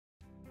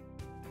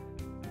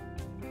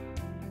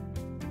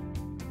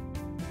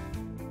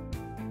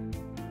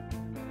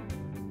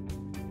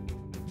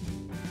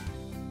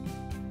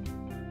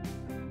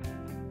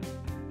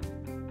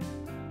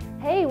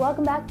Hey,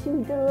 welcome back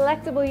to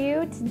Delectable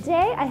You.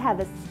 Today I have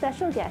a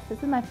special guest. This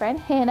is my friend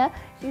Hannah.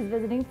 She's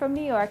visiting from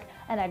New York,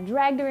 and I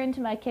dragged her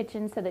into my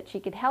kitchen so that she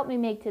could help me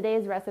make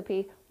today's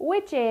recipe,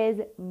 which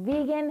is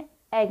vegan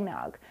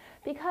eggnog.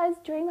 Because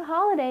during the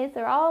holidays,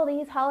 there are all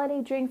these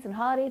holiday drinks and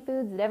holiday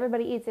foods that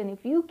everybody eats, and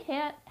if you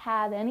can't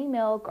have any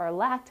milk or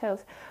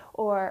lactose,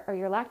 or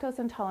you're lactose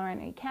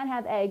intolerant, or you can't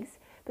have eggs,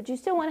 but you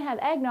still want to have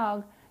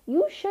eggnog,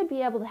 you should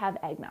be able to have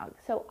eggnog.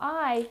 So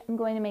I am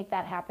going to make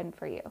that happen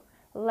for you.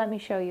 Let me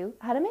show you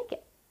how to make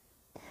it.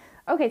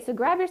 Okay, so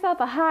grab yourself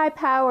a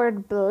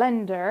high-powered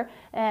blender,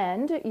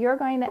 and you're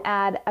going to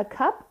add a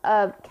cup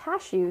of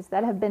cashews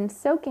that have been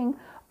soaking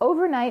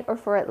overnight or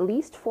for at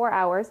least 4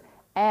 hours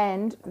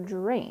and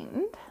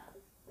drained.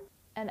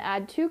 And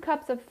add 2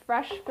 cups of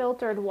fresh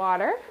filtered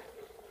water.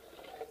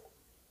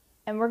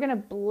 And we're going to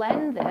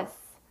blend this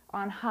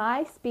on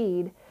high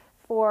speed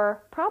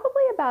for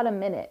probably about a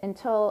minute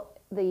until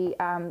the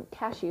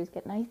cashews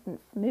get nice and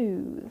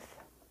smooth.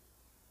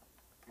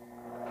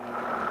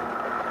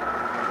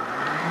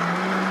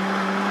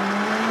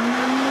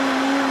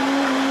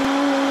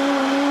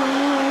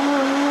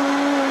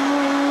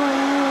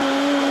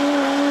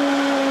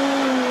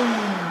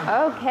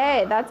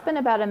 Okay, that's been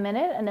about a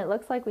minute, and it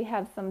looks like we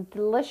have some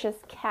delicious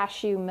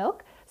cashew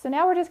milk. So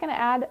now we're just going to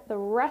add the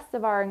rest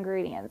of our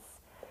ingredients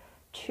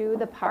to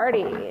the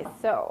party.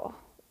 So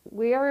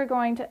we are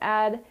going to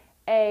add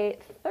a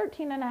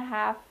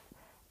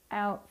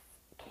 13.5-ounce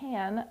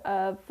can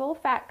of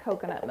full-fat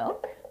coconut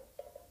milk.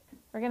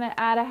 We're going to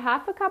add a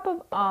half a cup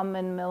of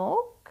almond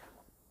milk.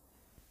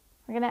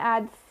 We're going to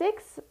add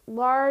 6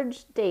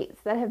 large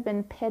dates that have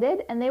been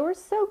pitted, and they were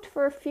soaked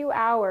for a few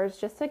hours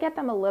just to get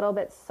them a little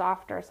bit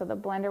softer so the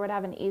blender would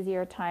have an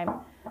easier time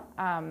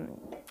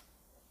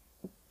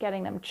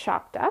getting them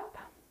chopped up.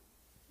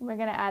 We're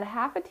going to add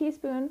half a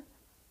teaspoon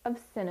of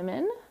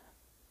cinnamon,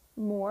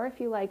 more if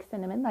you like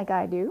cinnamon like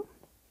I do.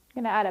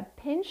 I'm going to add a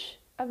pinch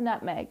of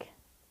nutmeg,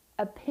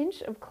 a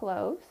pinch of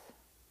cloves,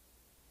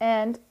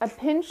 and a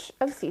pinch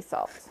of sea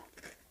salt.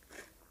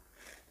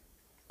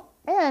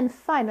 And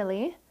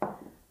finally,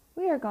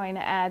 we are going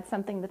to add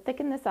something to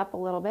thicken this up a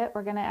little bit.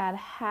 We're going to add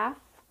half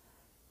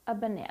a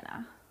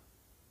banana.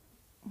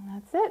 And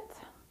that's it.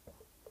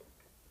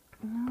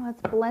 Now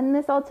let's blend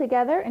this all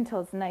together until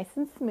it's nice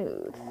and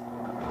smooth.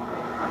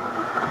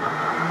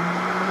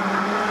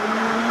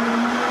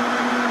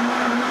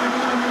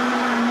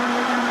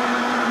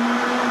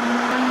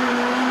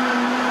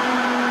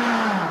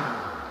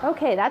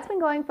 Okay, that's been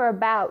going for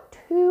about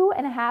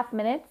 2.5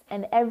 minutes,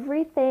 and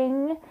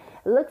everything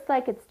looks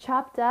like it's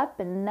chopped up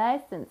and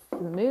nice and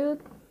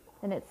smooth,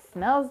 and it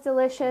smells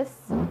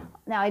delicious.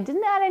 Now, I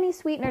didn't add any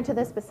sweetener to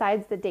this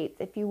besides the dates.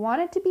 If you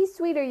want it to be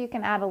sweeter, you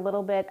can add a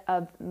little bit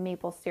of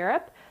maple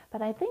syrup,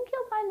 but I think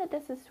you'll find that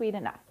this is sweet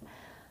enough.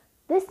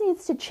 This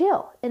needs to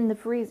chill in the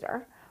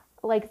freezer,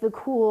 like the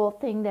cool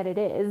thing that it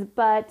is,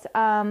 but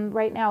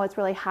right now it's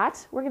really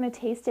hot. We're going to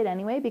taste it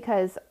anyway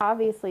because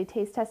obviously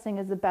taste testing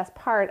is the best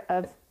part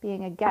of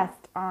being a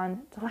guest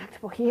on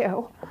Delectable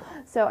You.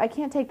 So I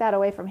can't take that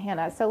away from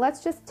Hannah. So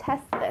let's just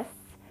test this.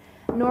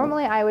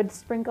 Normally I would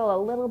sprinkle a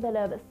little bit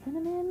of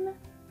cinnamon,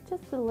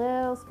 just a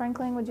little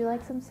sprinkling. Would you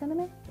like some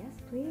cinnamon? Yes,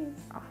 please.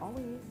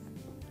 Always.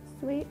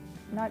 Sweet.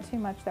 Not too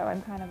much though.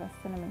 I'm kind of a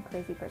cinnamon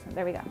crazy person.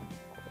 There we go.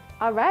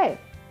 All right.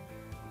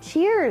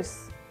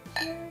 Cheers.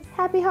 Cheers.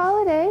 Happy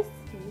holidays.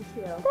 To you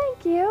too.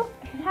 Thank you.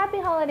 Happy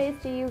holidays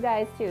to you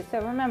guys too.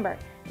 So remember,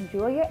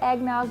 enjoy your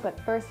eggnog, but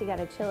first you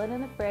gotta chill it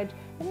in the fridge,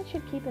 and it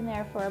should keep in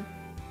there for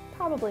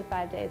probably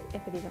 5 days,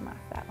 if it even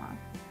lasts that long.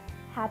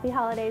 Happy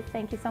holidays.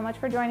 Thank you so much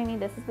for joining me.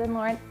 This has been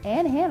Lauren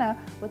and Hannah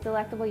with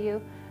Delectable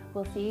You.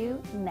 We'll see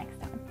you next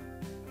time.